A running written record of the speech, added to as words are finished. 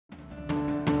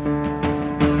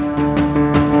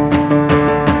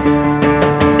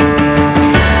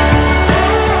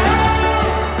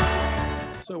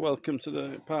welcome to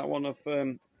the part one of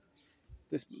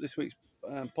this week's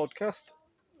podcast.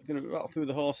 We're going to rattle through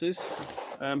the horses.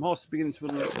 Horses are beginning to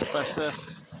run a little bit better,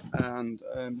 and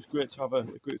it's great to have a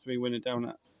Group 3 winner down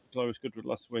at Glorious Goodwood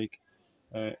last week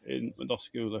in with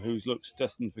Oscar, who looks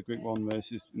destined for Group 1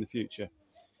 races in the future.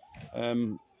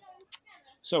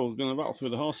 So we're going to rattle through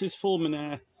the horses.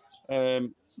 Fulminaire, a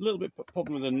little bit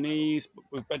problem with her knees, but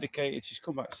we're dedicated. She's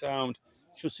come back sound.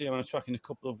 Should see her on a track in a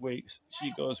couple of weeks.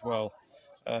 She goes well.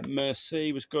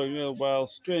 Merci was going real well.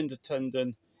 Strained a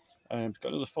tendon. Got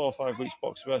another 4 or 5 weeks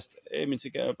box rest. Aiming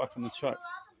to get her back on the track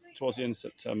towards the end of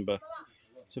September.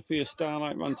 Sophia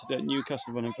Starlight ran today at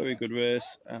Newcastle, won a very good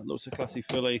race. Looks a classy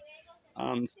filly.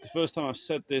 And the first time I've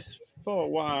said this for a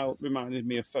while reminded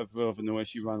me of Featherova and the way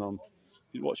she ran on.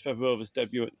 If you watch Featherova's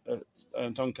debut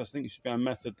at Doncaster, I think it should be on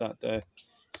Method that day.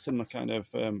 Similar kind of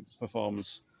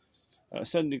performance.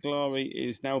 Ascending Glory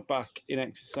is now back in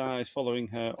exercise following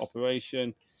her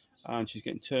operation, and she's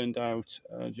getting turned out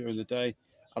during the day.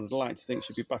 I'd like to think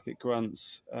she'll be back at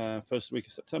Grant's first week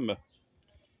of September.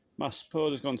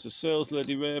 Massport has gone to sales.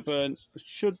 Lady Rayburn it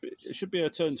should be her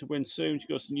turn to win soon. She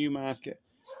goes to Newmarket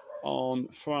on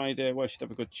Friday, where she'd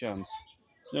have a good chance.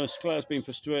 Nurse Claire's been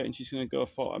frustrating. She's going to go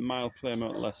for a mile claimer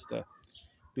at Leicester.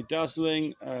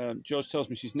 Bedazzling. George tells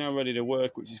me she's now ready to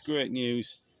work, which is great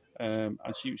news. And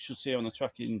she should see her on the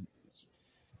track in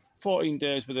 14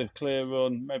 days with a clear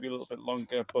run, maybe a little bit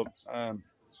longer, but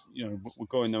we're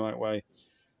going the right way.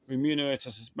 Remunerate,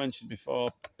 as I mentioned before,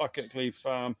 back at Glebe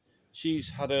Farm.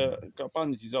 She's got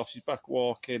bandages off, she's back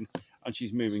walking, and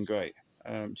she's moving great.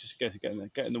 Just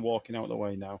getting the walking out of the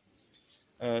way now.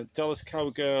 Dallas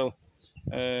Cowgirl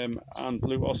and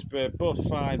Blue Osprey, both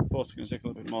fine, both going to take a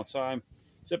little bit more time.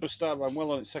 Zebra Star ran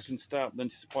well on its second start, then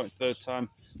disappointed third time.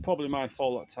 Probably my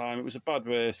fault that time. It was a bad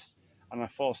race, and I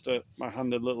forced my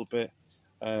hand a little bit.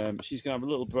 She's going to have a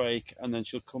little break, and then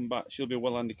she'll come back. She'll be a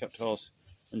well-handicapped horse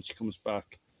when she comes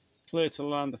back. Clear to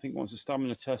Land, I think, wants a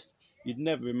stamina test. You'd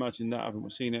never imagine that, having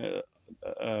seen it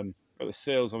at the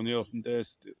sales on the open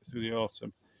days through the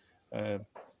autumn.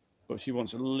 But she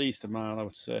wants at least a mile, I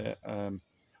would say.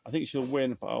 I think she'll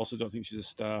win, but I also don't think she's a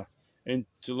star. In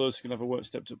Toulouse, going to have a work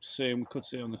stepped up soon. We could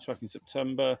see her on the track in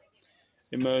September.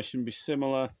 Immersion be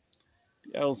similar.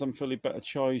 The Elzam Filly better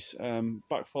choice.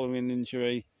 Back following an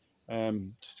injury.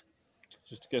 Just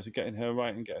to get her getting her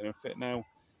right and getting her fit now.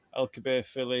 El Kabir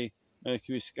Filly,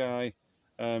 Mercury Sky,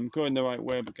 going the right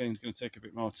way, but again, it's going to take a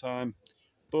bit more time.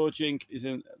 Bojink is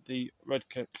in the Red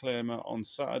Cap Claimer on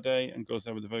Saturday and goes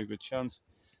there with a very good chance.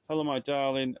 Hello, My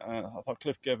Darling. I thought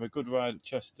Cliff gave her a good ride at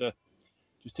Chester.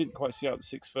 Just didn't quite see out the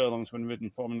 6 furlongs when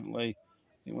ridden prominently.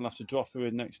 I think we'll have to drop her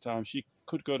in next time. She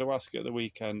could go to Ascot at the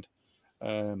weekend,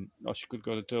 or she could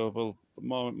go to Deauville, but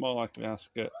more likely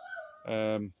Ascot.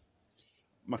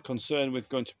 My concern with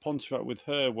going to Pontefract with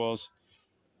her was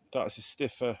that's a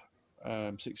stiffer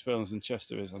 6 furlongs than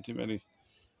Chester is. I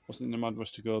wasn't in a mad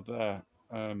rush to go there.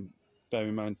 Bear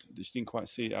in mind that she didn't quite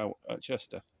see it out at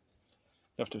Chester.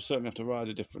 You certainly have to ride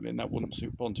her differently, and that wouldn't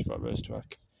suit Pontefract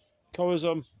racetrack.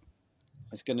 Corazon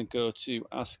is going to go to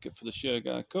Ascot for the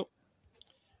Shergar Cup.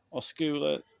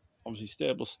 Oscula, obviously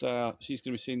stable star. She's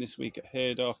going to be seen this week at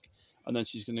Haydock, and then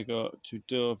she's going to go to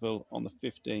Deauville on the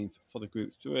 15th for the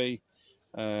Group 3.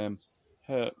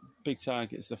 Her big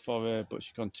target is the Foray, but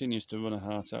she continues to run her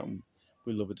heart out, and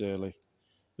we love her dearly.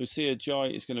 Lucia Joy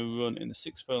is going to run in the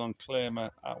 6 furlong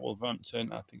claimer at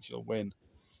Wolverhampton. I think she'll win.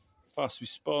 Fast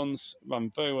Response ran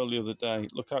very well the other day.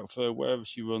 Look out for her wherever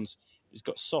she runs. It's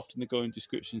got soft in the going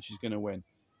description. She's going to win.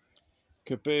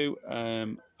 Kaboo,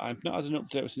 I've not had an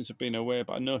update since I've been away,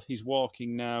 but I know he's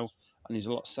walking now and he's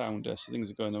a lot sounder, so things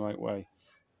are going the right way.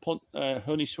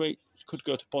 Honey Sweet could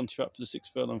go to Pontefract for the 6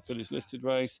 furlong fillies listed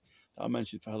race that I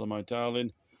mentioned for Hello My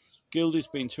Darling. Gildy's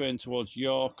been trained towards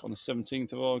York on the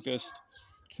 17th of August.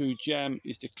 True Gem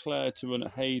is declared to run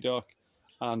at Haydock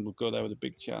and will go there with a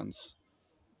big chance.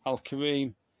 Al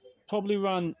Kareem probably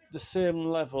ran the same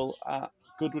level at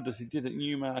Goodwood as he did at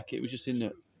Newmarket. It was just in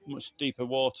the much deeper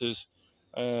waters,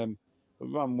 but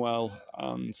ran well.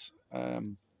 And I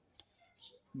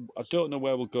don't know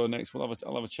where we'll go next. I'll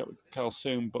have a chat with Cal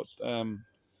soon, but I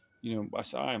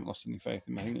haven't lost any faith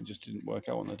in him. I think it just didn't work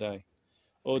out on the day.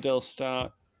 Odell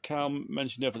Stark, Cal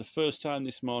mentioned her for the first time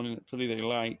this morning at filly that he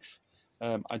likes.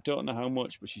 I don't know how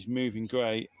much, but she's moving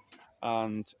great.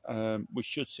 And we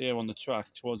should see her on the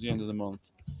track towards the end of the month.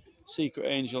 Secret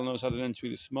Angel knows had an entry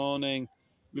this morning.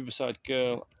 Riverside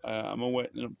Girl, I'm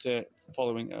awaiting an update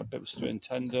following a bit of a strained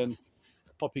tendon.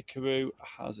 Poppy Carew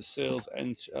has a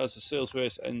sales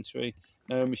race entry.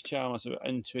 Naomi's Charm has an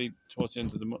entry towards the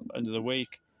end of the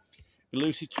week.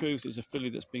 Lucy Truth is a filly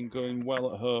that's been going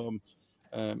well at home.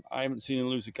 I haven't seen her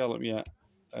lose a gallop yet,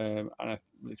 and I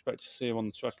would expect to see her on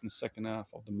the track in the second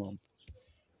half of the month.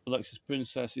 Alexis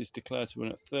Princess is declared to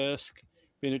win at Thirsk,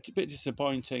 being a bit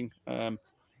disappointing,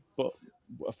 but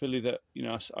a filly that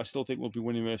I still think will be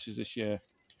winning races this year.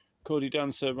 Cody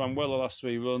Dancer ran well the last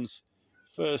 3 runs.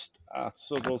 First at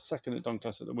Southwell, second at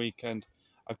Doncaster at the weekend.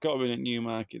 I've got her in at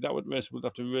Newmarket. That race would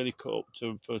have to really cut up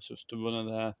for us to run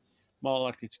her there. More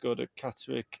likely to go to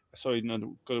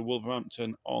go to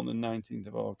Wolverhampton on the 19th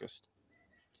of August.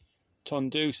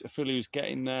 Tonduce, a filly who's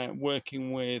getting there,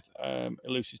 working with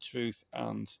Elusive Truth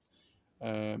and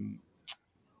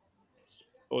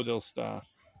Odell Star.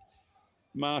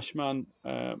 Marshman,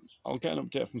 I'll get an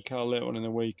update from Carl later on in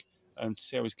the week to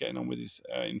see how he's getting on with his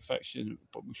infection,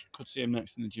 but we could see him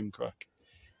next in the gym crack.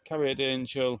 Carrier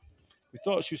Angel, we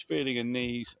thought she was feeling her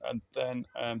knees, and then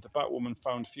the Batwoman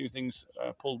found a few things,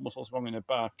 pulled muscles wrong in her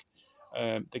back.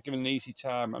 They're giving an easy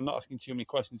time. I'm not asking too many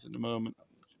questions at the moment.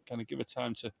 Kind of give her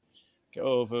time to get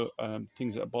over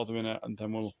things that are bothering her, and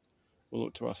then we'll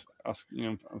look to ask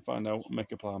and find out and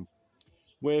make a plan.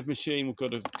 Wave Machine will go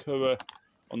to Curra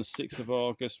on the 6th of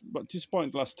August. But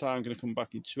disappointed last time, going to come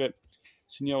back into it.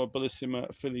 Signora Bellissima,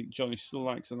 a filly Johnny still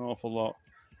likes an awful lot,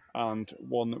 and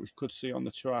one that we could see on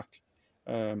the track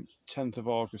 10th of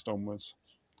August onwards.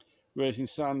 Raising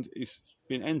Sand is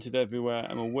being entered everywhere,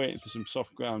 and we're waiting for some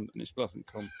soft ground, and it still hasn't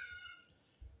come.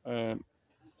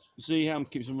 Zeham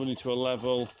keeps on running to a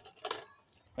level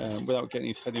without getting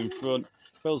his head in front.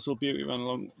 Bellsville Beauty ran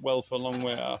along well for a long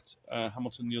way at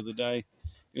Hamilton the other day.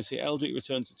 You can see Eldrick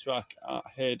returns to track at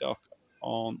Haydock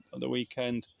on the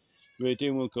weekend. Ray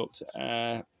Doon will go up to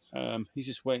Ayr. He's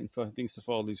just waiting for things to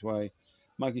fall his way.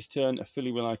 Maggie's Turn, a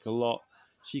filly we like a lot.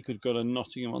 She could go to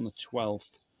Nottingham on the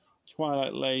 12th.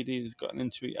 Twilight Lady has got an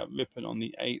entry at Ripon on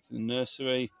the 8th in the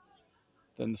nursery.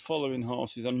 Then the following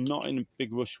horses I'm not in a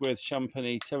big rush with.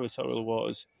 Champagny, Territorial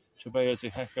Waters, Trebeio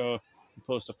de Heco, and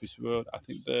Post Office Road. I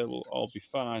think they will all be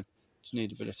fine. Just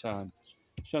need a bit of time.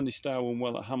 Shandy Star won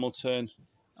well at Hamilton,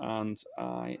 and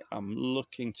I am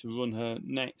looking to run her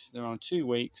next in around 2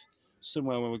 weeks,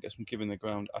 somewhere where we get some give in the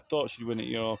ground. I thought she'd win at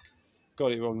York,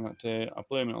 got it wrong that day. I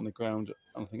blame it on the ground,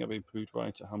 and I think I've been proved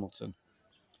right at Hamilton.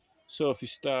 Sophie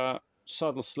Star,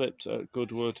 saddle slipped at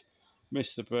Goodwood,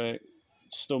 missed the break,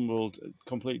 stumbled,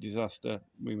 complete disaster.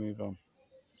 We move on.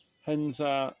 Hens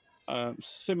are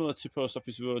similar to Post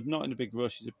Office Road, not in a big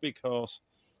rush. He's a big horse,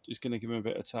 just going to give him a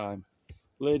bit of time.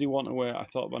 Lady Want Away, I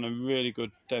thought, ran a really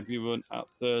good debut run at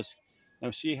Thirsk.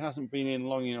 Now, she hasn't been in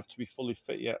long enough to be fully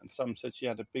fit yet, and Sam said she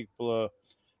had a big blow.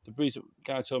 The breeze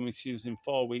guy told me she was in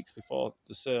 4 weeks before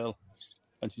the sale,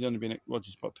 and she's only been at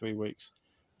Rogers about 3 weeks.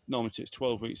 Normally it takes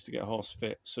 12 weeks to get a horse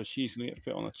fit, so she's going to get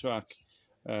fit on the track,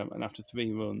 and after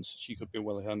 3 runs, she could be a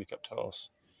well-handicapped horse.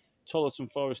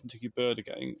 Tollerton Forest and Dickie Bird are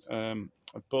getting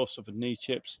both suffered knee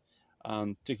chips,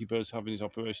 and Dickie Bird's having his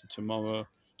operation tomorrow.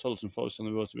 Tollerton Forest on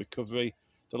the road to recovery.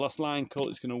 The Last Line Colt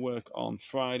is going to work on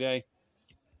Friday.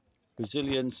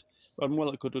 Brazilians ran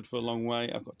well at Goodwood for a long way.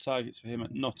 I've got targets for him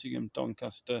at Nottingham,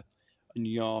 Doncaster, and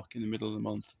York in the middle of the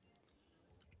month.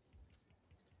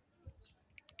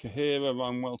 Kahira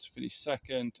ran well to finish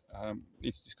second.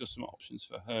 Need to discuss some options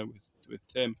for her with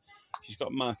Tim. She's got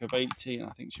a mark of 80, and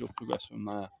I think she'll progress from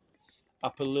there.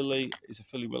 Apple Lily is a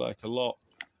filly we like a lot.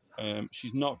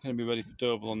 She's not going to be ready for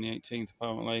Deauville on the 18th,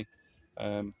 apparently.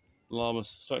 Laura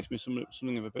strikes me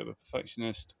something of a bit of a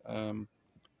perfectionist,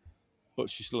 but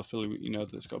she's still a filly,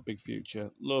 that's got a big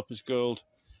future. Lopez Gold,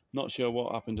 not sure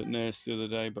what happened at Naas the other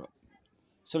day, but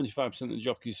 75% of the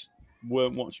jockeys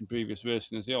weren't watching previous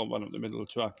racing as they all ran up the middle of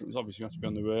the track. It was obvious you had to be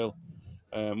on the rail.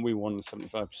 We won the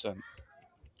 75%.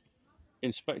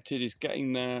 Inspected is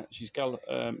getting there. She's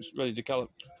ready to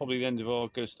gallop probably the end of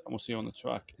August, and we'll see her on the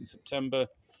track in September.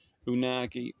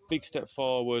 Unagi, big step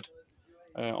forward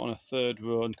on a third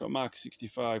run, got a mark of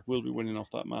 65, will be winning off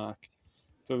that mark.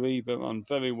 Veriba ran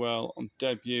very well on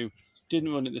debut,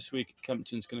 didn't run it this week at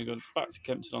Kempton, is going to go back to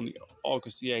Kempton on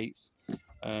August the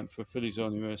 8th for a fillies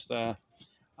only race there.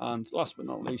 And last but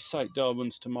not least, Sight Door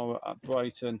runs tomorrow at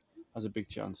Brighton, has a big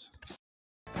chance.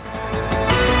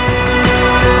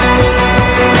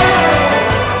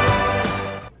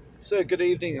 So good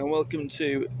evening and welcome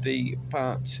to the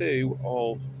part 2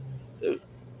 of the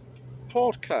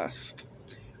podcast.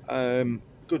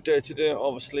 Good day today,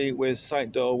 obviously, with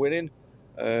Sight Door winning.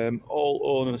 All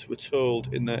owners were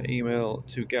told in their email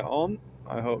to get on.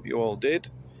 I hope you all did.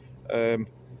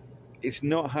 It's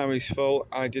not Harry's fault.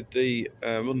 I did the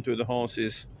run through the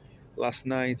horses last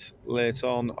night, late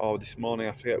on, or this morning,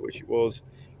 I forget which it was.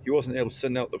 He wasn't able to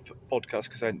send out the podcast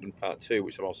because I hadn't done part 2,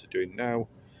 which I'm also doing now,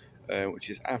 which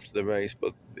is after the race.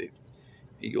 But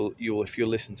you'll if you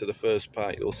listen to the first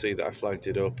part, you'll see that I flagged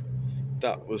it up.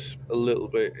 That was a little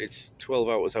bit. It's 12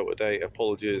 hours out of date.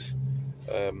 Apologies.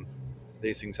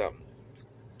 These things happen.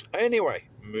 Anyway,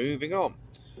 moving on.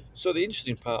 So the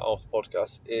interesting part of the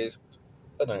podcast is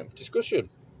an item of discussion.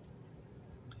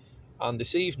 And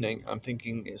this evening, I'm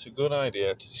thinking it's a good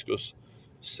idea to discuss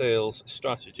sales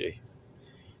strategy.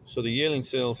 So the yearling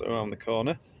sales are around the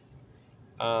corner,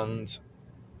 and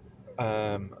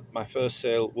my first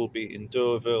sale will be in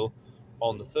Deauville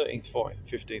on the 13th, 14th, and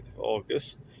 15th of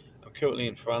August. I'm currently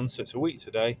in France, so it's a week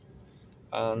today,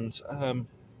 and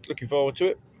looking forward to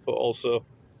it, but also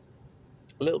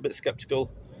a little bit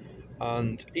sceptical.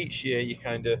 And each year you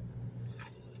kind of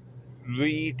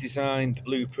redesign the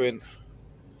blueprint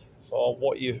for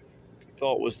what you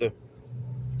thought was the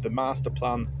master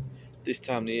plan this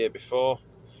time the year before,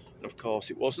 and of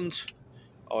course it wasn't,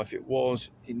 or if it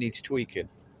was, it needs tweaking.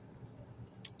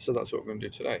 So that's what we're going to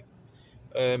do today.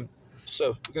 So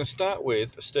we're going to start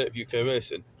with the state of UK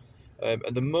racing.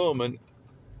 At the moment,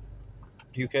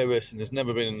 UK racing has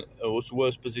never been in a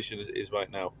worse position as it is right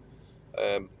now.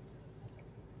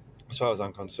 As far as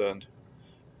I'm concerned,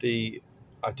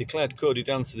 I declared Cody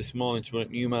Dancer this morning to run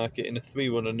at Newmarket in a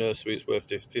 3-runner nursery. It's worth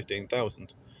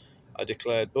 15,000. I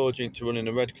declared Bojink to run in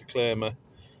a Red Claimer,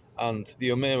 and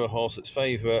the O'Meara horse that's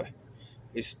favourite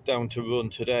is down to run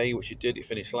today, which it did. It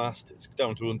finished last. It's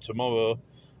down to run tomorrow,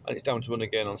 and it's down to run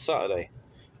again on Saturday.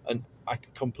 And I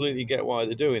can completely get why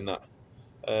they're doing that.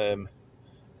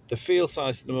 The field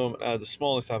size at the moment are the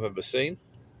smallest I've ever seen.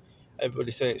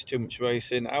 Everybody say it's too much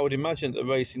racing. I would imagine that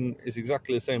the racing is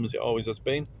exactly the same as it always has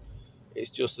been. It's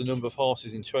just the number of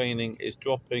horses in training is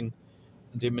dropping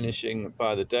and diminishing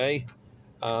by the day,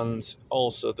 and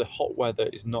also the hot weather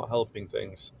is not helping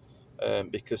things,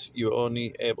 because you're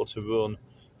only able to run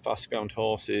fast ground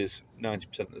horses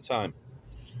 90% of the time.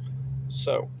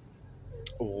 So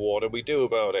what do we do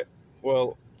about it?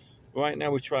 Well, right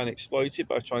now we try and exploit it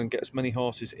by trying to get as many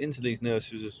horses into these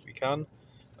nurseries as we can.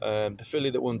 The filly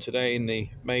that won today in the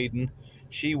maiden,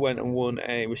 she went and won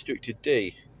a restricted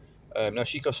D. Now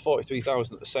she cost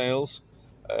 43,000 at the sales.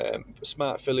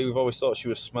 Smart filly, we've always thought she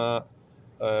was smart,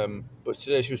 but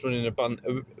today she was running a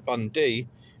band D,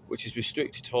 which is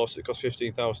restricted horse that cost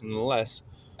 15,000 and less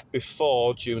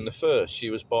before June the 1st. She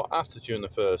was bought after June the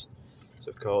 1st, so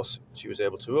of course she was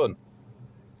able to run.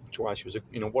 Which why she was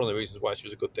one of the reasons why she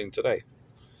was a good thing today.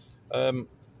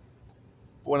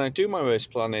 When I do my race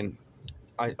planning,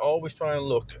 I always try and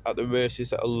look at the races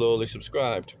that are lowly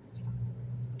subscribed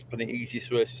and the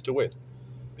easiest races to win,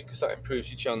 because that improves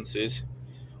your chances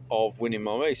of winning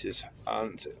more races.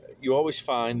 And you always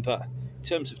find that in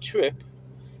terms of trip,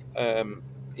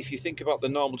 if you think about the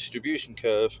normal distribution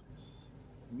curve,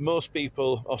 most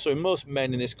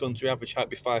men in this country average height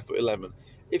be 5'11".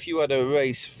 If you had a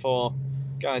race for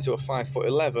guys who are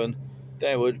 5'11",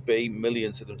 there would be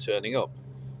millions of them turning up.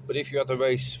 But if you had a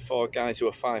race for guys who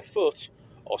are 5 foot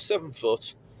or 7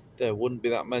 foot, there wouldn't be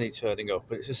that many turning up.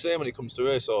 But it's the same when it comes to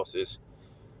racehorses.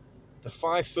 The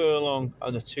 5 furlong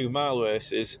and the 2 mile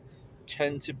races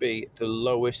tend to be the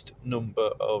lowest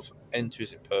number of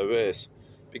entries per race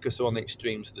because they're on the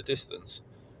extremes of the distance.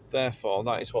 Therefore,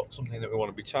 that is something that we want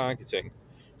to be targeting.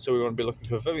 So we want to be looking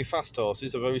for very fast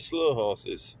horses or very slow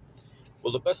horses.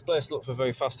 Well, the best place to look for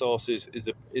very fast horses is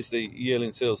the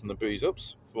yearling sales and the breeze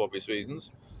ups, for obvious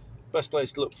reasons. Best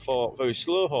place to look for very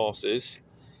slow horses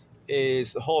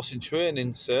is the horse in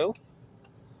training sale,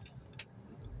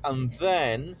 and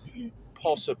then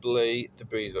possibly the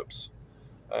breeze ups.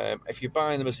 If you're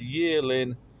buying them as a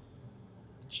yearling,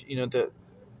 that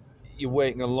you're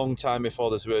waiting a long time before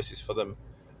there's races for them,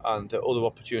 and the other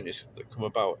opportunities that come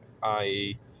about,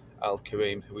 i.e. Al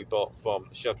Kareem, who we bought from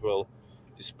the Shadwell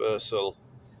Dispersal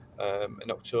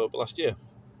in October last year.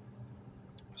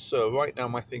 So right now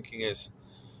my thinking is,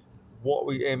 what are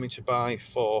we aiming to buy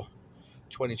for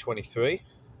 2023,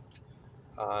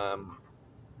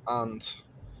 and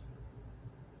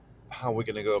how we're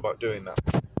going to go about doing that.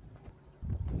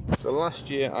 So last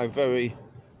year I very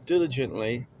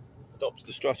diligently adopted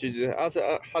the strategy as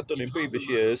I had done in previous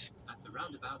years.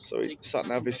 Sorry,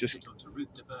 SatNav is just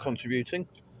contributing.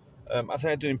 As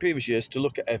I had done in previous years, to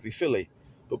look at every filly.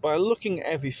 But by looking at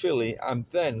every filly, I'm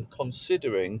then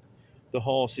considering the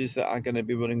horses that are going to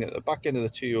be running at the back end of the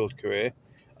 2-year-old career,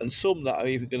 and some that are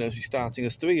even going to be starting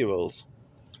as 3-year-olds.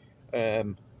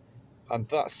 And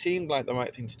that seemed like the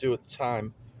right thing to do at the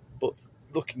time. But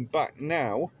looking back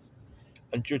now,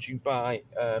 and judging by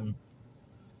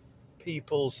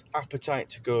people's appetite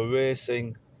to go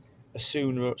racing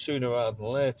sooner rather than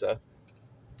later,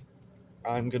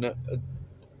 I'm going to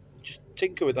just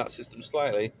tinker with that system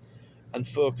slightly and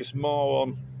focus more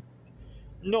on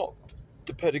Not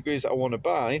the pedigrees that I want to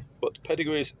buy, but the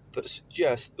pedigrees that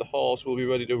suggest the horse will be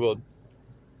ready to run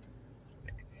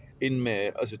in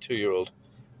May as a 2-year-old.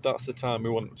 That's the time we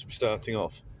want them to be starting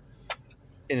off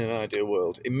in an ideal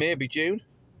world. It may be June,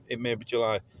 it may be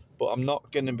July, but I'm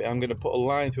going to put a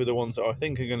line through the ones that I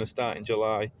think are going to start in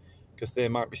July, because they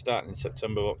might be starting in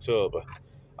September or October.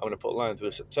 I'm going to put a line through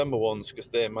the September ones because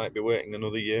they might be waiting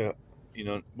another year,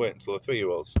 wait until the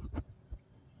 3-year-olds.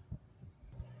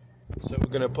 So we're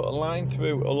going to put a line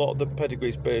through a lot of the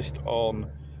pedigrees based on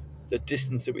the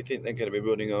distance that we think they're going to be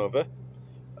running over.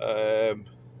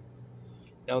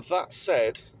 Now that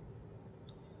said,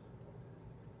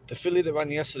 the filly that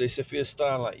ran yesterday, Sophia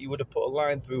Starlight, you would have put a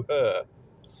line through her,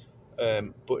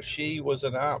 but she was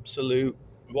an absolute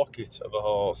rocket of a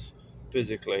horse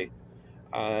physically.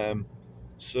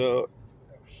 So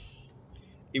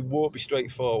it won't be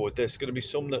straightforward. There's going to be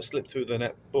some that slip through the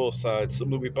net both sides.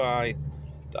 Some that we buy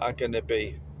that are going to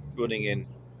be running in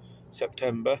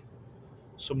September.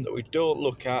 Some that we don't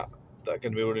look at that are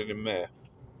going to be running in May.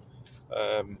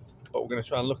 But we're going to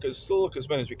try and still look as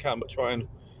many as we can, but try and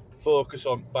focus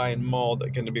on buying more that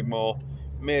are going to be more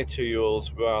May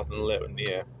 2-year-olds rather than later in the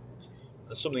year.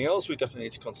 And something else we definitely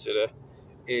need to consider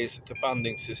is the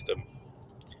banding system.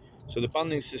 So the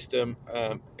banding system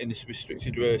in these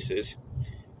restricted races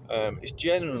is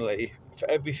generally for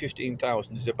every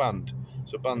 15,000 is a band.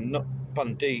 So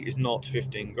band D is not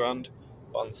 15 grand,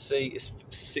 band C is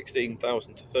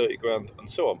 16,000 to 30 grand, and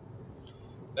so on.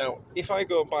 Now, if I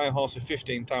go and buy a horse of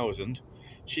 15,000,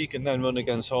 she can then run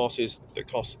against horses that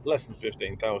cost less than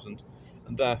 15,000,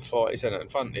 and therefore is at an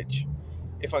advantage.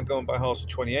 If I go and buy a horse of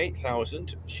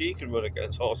 28,000, she can run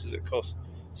against horses that cost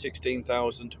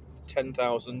 16,000,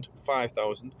 10,000,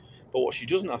 5,000. But what she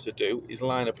doesn't have to do is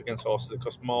line up against horses that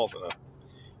cost more than her.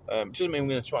 It doesn't mean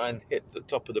we're going to try and hit the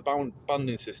top of the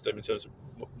banding system in terms of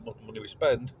what money we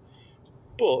spend.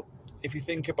 But if you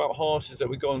think about horses that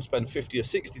we go and spend 50 or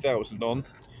 60,000 on,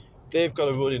 they've got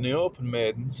to run in the open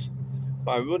maidens.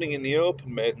 By running in the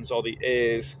open maidens or the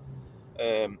A's,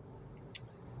 they're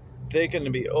going to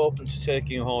be open to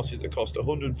taking horses that cost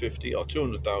 150 or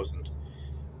 200,000,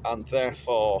 and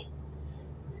therefore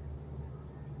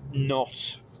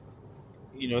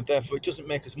therefore it doesn't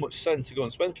make as much sense to go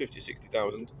and spend 50,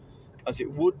 60,000 as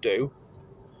it would do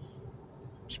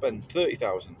spend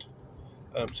 30,000.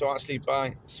 So actually,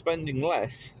 by spending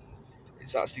less,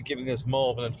 it's actually giving us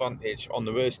more of an advantage on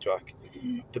the racetrack.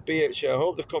 The BHA, I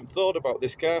hope they've thought about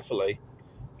this carefully,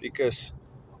 because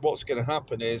what's going to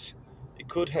happen is it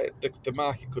could hit the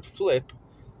market could flip,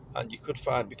 and you could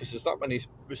find, because there's that many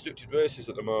restricted races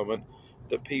at the moment,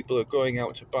 that people are going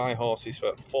out to buy horses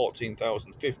for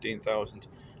 14,000, 15,000,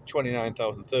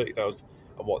 29,000, 30,000,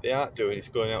 and what they aren't doing is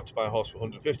going out to buy a horse for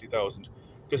 150,000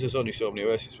 because there's only so many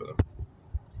races for them.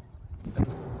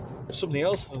 Something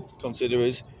else to consider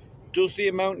is, does the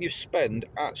amount you spend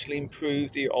actually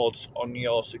improve the odds on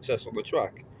your success on the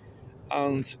track?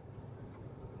 And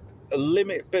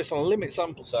based on a limit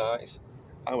sample size,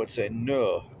 I would say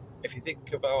no. If you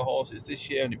think of our horses this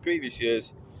year and in previous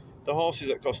years, the horses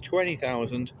that cost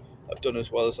 20,000 have done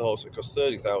as well as the horses that cost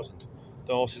 30,000.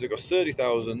 The horses that cost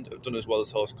 30,000 have done as well as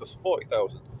the horses that cost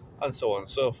 40,000, and so on and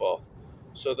so forth.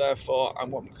 So therefore,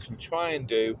 and what we can try and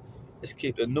do is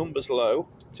keep the numbers low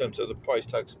in terms of the price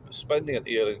tags spending at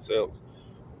the yearling sales,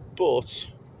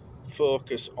 but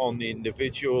focus on the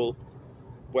individual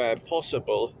where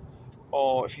possible.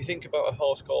 Or if you think about a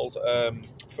horse called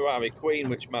Ferrari Queen,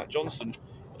 which Matt Johnson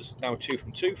was now 2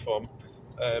 from 2 from,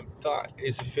 that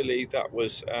is a filly that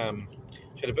was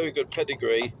she had a very good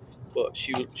pedigree, but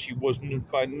she was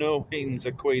by no means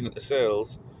a queen at the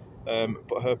sales,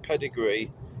 but her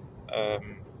pedigree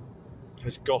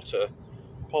has got her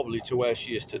probably to where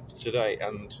she is today.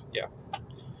 And yeah,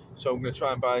 so I'm going to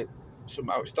try and buy some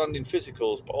outstanding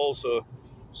physicals, but also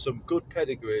some good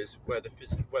pedigrees where the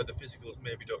physicals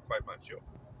maybe don't quite match up.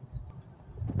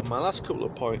 And my last couple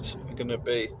of points are going to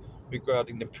be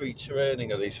regarding the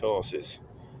pre-training of these horses.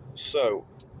 So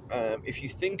if you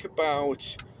think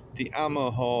about the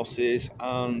Ammo horses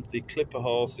and the Clipper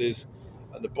horses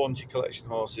and the Bronte Collection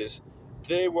horses,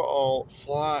 they were all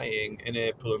flying in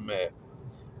April and May,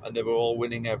 and they were all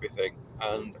winning everything,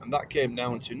 and that came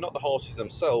down to not the horses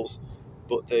themselves,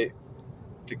 but the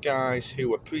guys who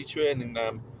were pre-training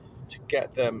them to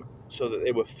get them so that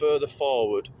they were further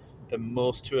forward than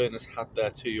most trainers had their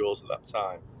 2-year-olds at that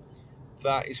time.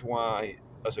 That is why,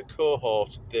 as a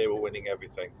cohort, they were winning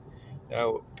everything.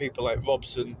 Now, people like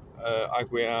Robson,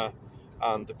 Aguiar,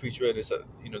 and the pre-trainers that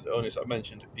the owners I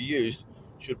mentioned used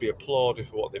should be applauded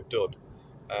for what they've done.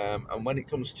 And when it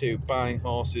comes to buying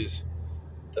horses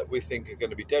that we think are going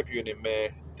to be debuting in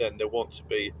May, then they want to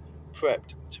be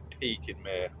prepped to peak in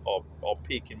May or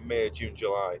peak in May, June,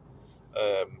 July.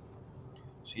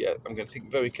 So yeah, I'm going to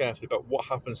think very carefully about what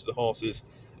happens to the horses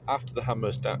after the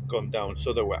hammer's gone down,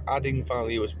 so that we're adding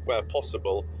value as where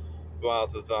possible,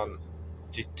 rather than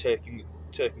taking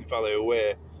value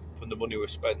away from the money we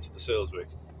spent at the sales week.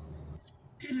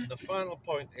 And the final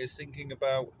point is thinking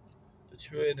about the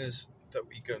trainers that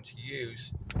we're going to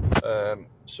use.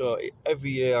 So every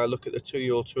year I look at the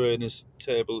 2-year-old trainers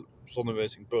table on the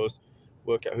Racing Post,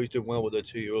 work out who's doing well with their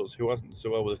 2-year-olds, who hasn't done so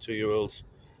well with the 2-year-olds.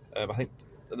 I think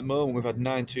at the moment we've had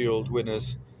 9 2-year-old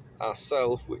winners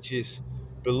ourselves, which is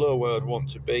below where I'd want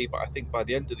to be, but I think by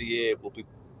the end of the year we'll be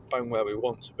bang where we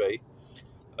want to be.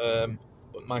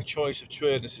 But my choice of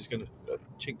trainers is going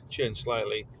to change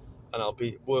slightly, and I'll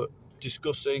be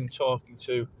talking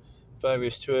to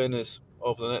various trainers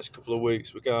over the next couple of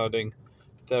weeks regarding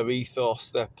their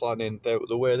ethos, their planning,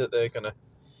 the way that they're going to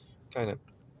kind of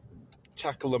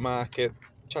tackle the market,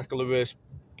 tackle the race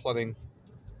planning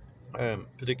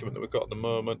predicament that we've got at the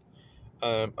moment.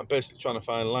 I'm basically trying to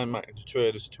find line manager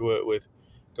traders to work with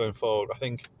going forward. I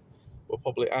think we'll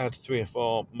probably add 3 or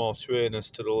 4 more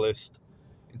trainers to the list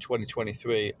in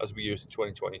 2023 as we used in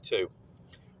 2022.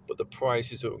 But the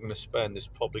prices that we're going to spend is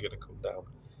probably going to come down.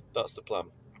 That's the plan.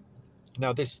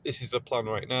 Now, this is the plan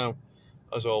right now,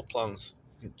 as all plans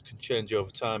can change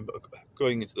over time. But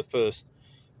going into the first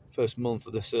month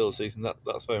of the sales season,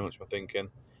 that's very much my thinking.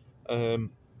 And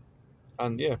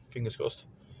yeah, fingers crossed.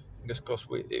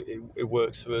 It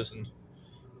works for us and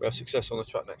we have success on the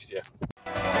track next year.